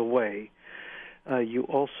along the way. You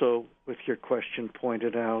also, with your question,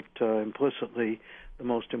 pointed out implicitly the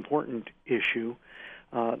most important issue,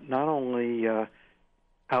 not only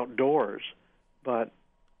outdoors, but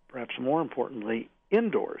perhaps more importantly,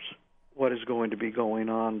 indoors. What is going to be going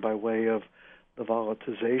on by way of the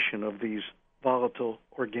volatilization of these volatile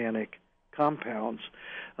organic compounds?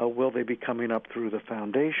 Will they be coming up through the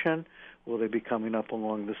foundation? Will they be coming up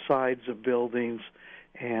along the sides of buildings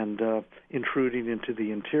and intruding into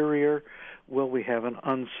the interior? Will we have an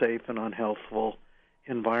unsafe and unhealthful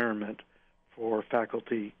environment for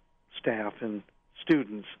faculty, staff, and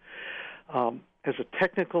students? As a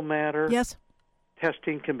technical matter, yes,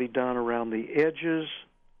 testing can be done around the edges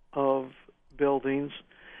of buildings,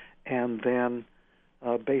 and then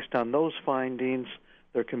based on those findings,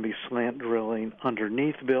 there can be slant drilling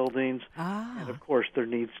underneath buildings. And, of course, there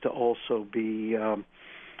needs to also be,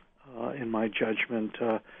 in my judgment,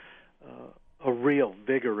 a real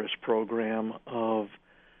vigorous program of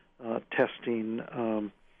testing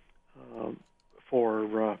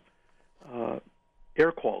for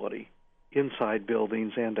air quality inside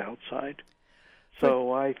buildings and outside.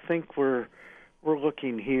 So I think we're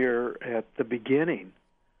looking here at the beginning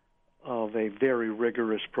of a very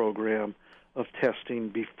rigorous program of testing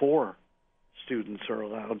before students are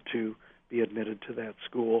allowed to be admitted to that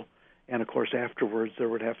school. And, of course, afterwards there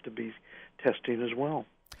would have to be testing as well.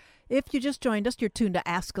 If you just joined us, you're tuned to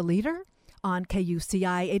Ask a Leader on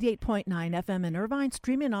KUCI 88.9 FM in Irvine,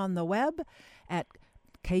 streaming on the web at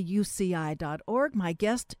KUCI.org. My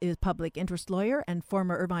guest is public interest lawyer and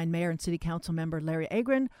former Irvine Mayor and City Council member Larry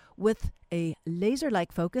Agron, with a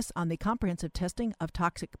laser-like focus on the comprehensive testing of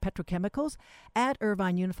toxic petrochemicals at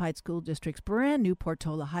Irvine Unified School District's brand new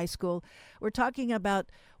Portola High School. We're talking about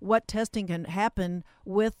what testing can happen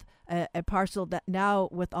with a parcel that now,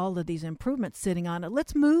 with all of these improvements sitting on it.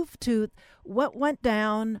 Let's move to what went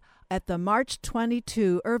down at the March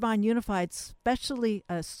 22 Irvine Unified specially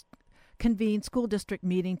convened school district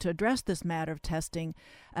meeting to address this matter of testing,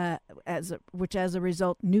 which as a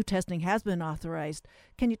result, new testing has been authorized.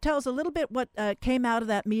 Can you tell us a little bit what came out of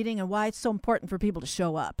that meeting and why it's so important for people to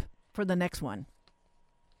show up for the next one?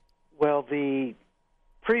 Well, the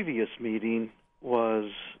previous meeting was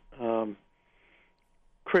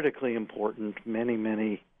critically important.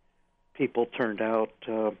 Many people turned out,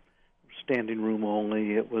 standing room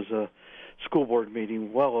only. It was a school board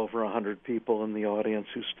meeting, well over 100 people in the audience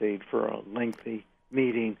who stayed for a lengthy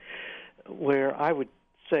meeting, where I would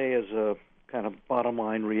say, as a kind of bottom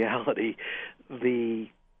line reality, the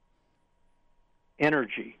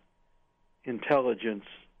energy, intelligence,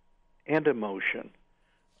 and emotion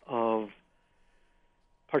of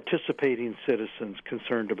participating citizens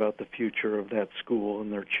concerned about the future of that school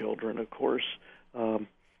and their children, of course,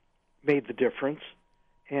 made the difference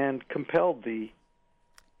and compelled the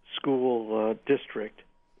school district,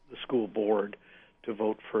 the school board, to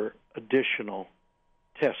vote for additional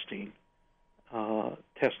testing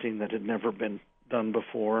that had never been done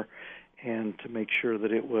before, and to make sure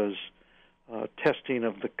that it was testing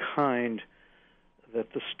of the kind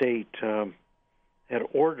that the state had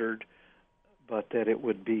ordered, but that it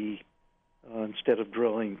would be, instead of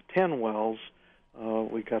drilling 10 wells,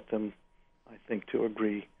 we got them, I think, to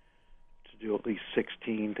agree to do at least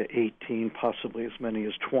 16 to 18, possibly as many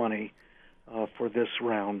as 20 for this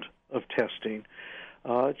round of testing.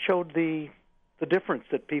 It showed the difference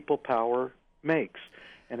that people power makes.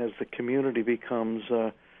 And as the community becomes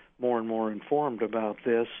more and more informed about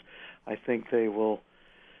this, I think they will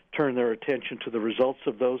turn their attention to the results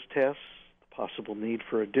of those tests, the possible need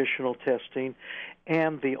for additional testing,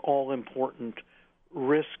 and the all-important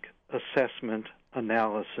risk assessment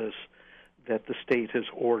analysis that the state has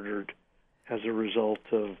ordered as a result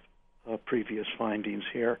of previous findings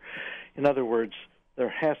here. In other words, there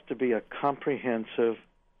has to be a comprehensive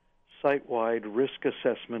site-wide risk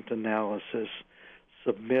assessment analysis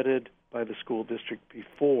submitted by the school district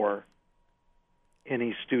before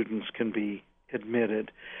any students can be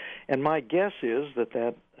admitted. And my guess is that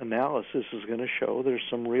that analysis is going to show there's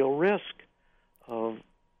some real risk of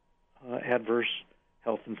adverse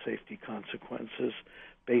health and safety consequences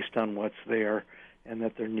based on what's there, and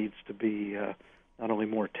that there needs to be not only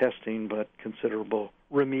more testing but considerable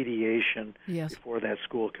remediation before that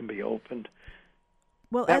school can be opened.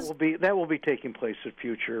 Well, that will be taking place at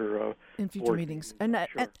future meetings, and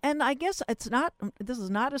sure. and I guess this is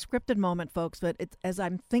not a scripted moment, folks. But as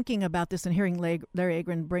I'm thinking about this and hearing Larry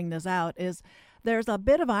Agron bring this out, is there's a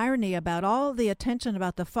bit of irony about all the attention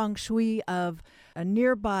about the feng shui of a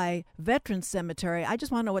nearby veteran cemetery. I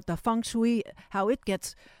just want to know what the feng shui, how it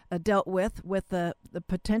gets dealt with the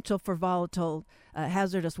potential for volatile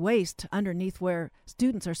hazardous waste underneath where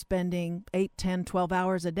students are spending 8, 10, 12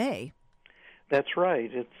 hours a day. That's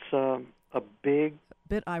right. It's a big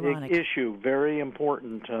ironic issue, very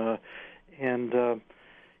important. And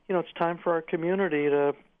it's time for our community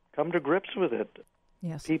to come to grips with it.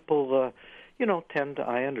 Yes. People, tend to,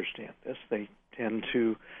 I understand this, they tend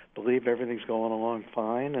to believe everything's going along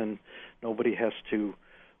fine and nobody has to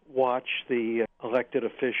watch the elected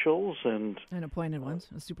officials and appointed ones,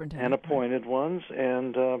 the superintendent. And appointed ones,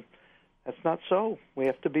 and that's not so. We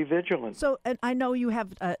have to be vigilant. So, and I know you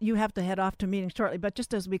have to head off to a meeting shortly, but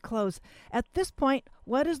just as we close, at this point,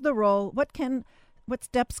 what is the role, what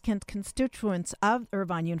steps can constituents of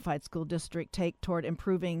Irvine Unified School District take toward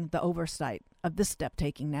improving the oversight of this step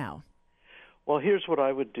taking now? Well, here's what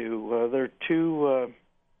I would do. There are two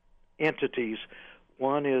entities.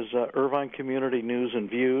 One is Irvine Community News and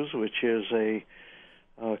Views, which is a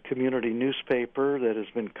community newspaper that has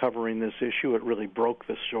been covering this issue. It really broke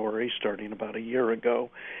the story starting about a year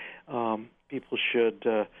ago. People should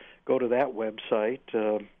go to that website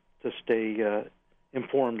to stay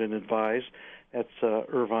informed and advised. That's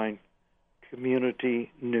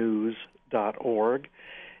irvinecommunitynews.org.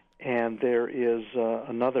 And there is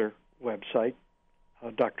another website,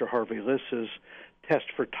 Dr. Harvey Liss's Test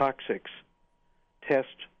for Toxics, Test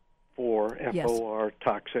for F-O-R,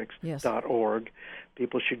 toxics.org.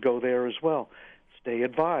 People should go there as well. Stay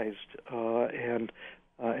advised. And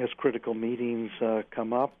as critical meetings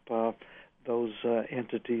come up, those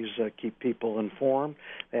entities keep people informed.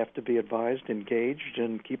 They have to be advised, engaged,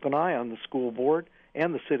 and keep an eye on the school board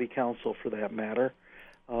and the city council for that matter.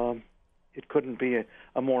 It couldn't be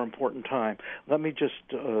a more important time. Let me just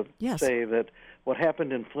say that what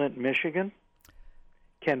happened in Flint, Michigan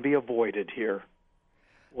can be avoided here.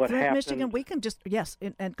 Flint, Michigan, we can just,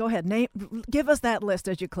 and go ahead. Give us that list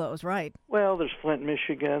as you close, right? Well, there's Flint,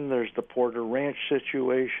 Michigan. There's the Porter Ranch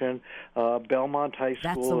situation. Belmont High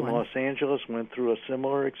School in Los Angeles went through a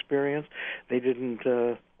similar experience. They didn't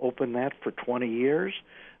open that for 20 years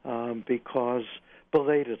because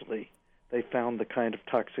belatedly they found the kind of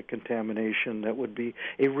toxic contamination that would be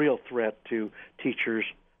a real threat to teachers,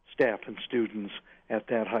 staff, and students at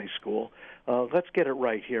that high school. Let's get it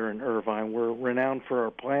right here in Irvine. We're renowned for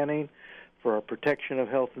our planning, for our protection of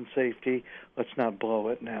health and safety. Let's not blow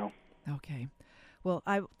it now. Okay. Well,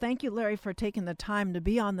 I thank you, Larry, for taking the time to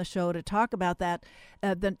be on the show to talk about that.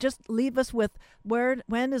 Then just leave us with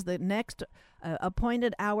when is the next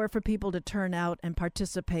appointed hour for people to turn out and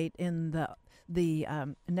participate in the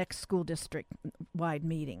next school district-wide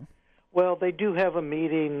meeting? Well, they do have a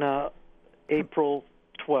meeting April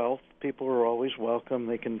 12th. People are always welcome.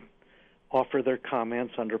 They can offer their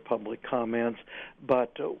comments under public comments.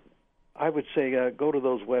 But I would say go to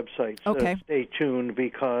those websites. Okay. Stay tuned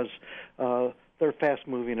because they're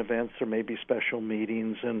fast-moving events. There may be special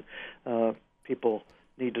meetings, and people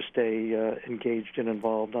need to stay engaged and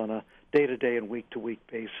involved on a day-to-day and week-to-week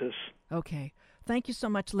basis. Okay. Thank you so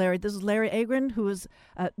much, Larry. This is Larry Agron, who is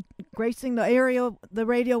gracing the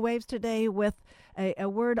radio waves today with a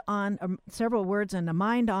word on, several words and a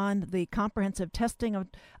mind on the comprehensive testing of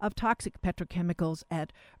toxic petrochemicals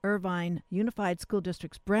at Irvine Unified School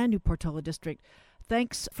District's brand new Portola District.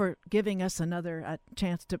 Thanks for giving us another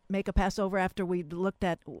chance to make a pass over after we looked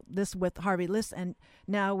at this with Harvey Liss and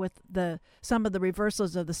now with some of the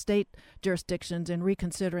reversals of the state jurisdictions in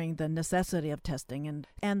reconsidering the necessity of testing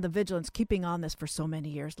and the vigilance keeping on this for so many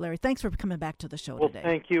years. Larry, thanks for coming back to the show today. Well,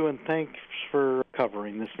 thank you, and thanks for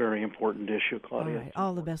covering this very important issue, Claudia. All right.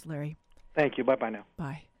 All the best, Larry. Thank you. Bye-bye now.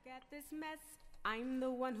 Bye. Got this mess. I'm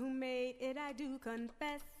the one who made it, I do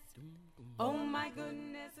confess. Oh, my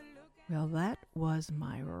goodness. Well, that was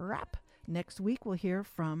my wrap. Next week, we'll hear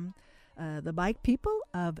from the bike people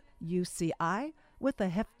of UCI with a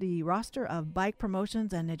hefty roster of bike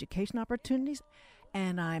promotions and education opportunities.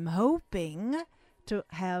 And I'm hoping to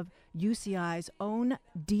have UCI's own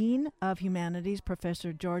Dean of Humanities,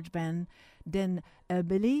 Professor George van den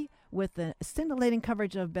Billy, with the scintillating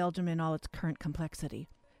coverage of Belgium in all its current complexity.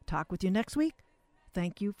 Talk with you next week.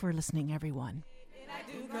 Thank you for listening, everyone. I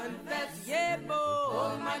do confess, yeah, boy.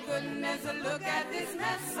 Oh, my goodness, look at this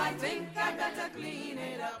mess. I think I better clean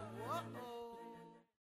it up. Whoa.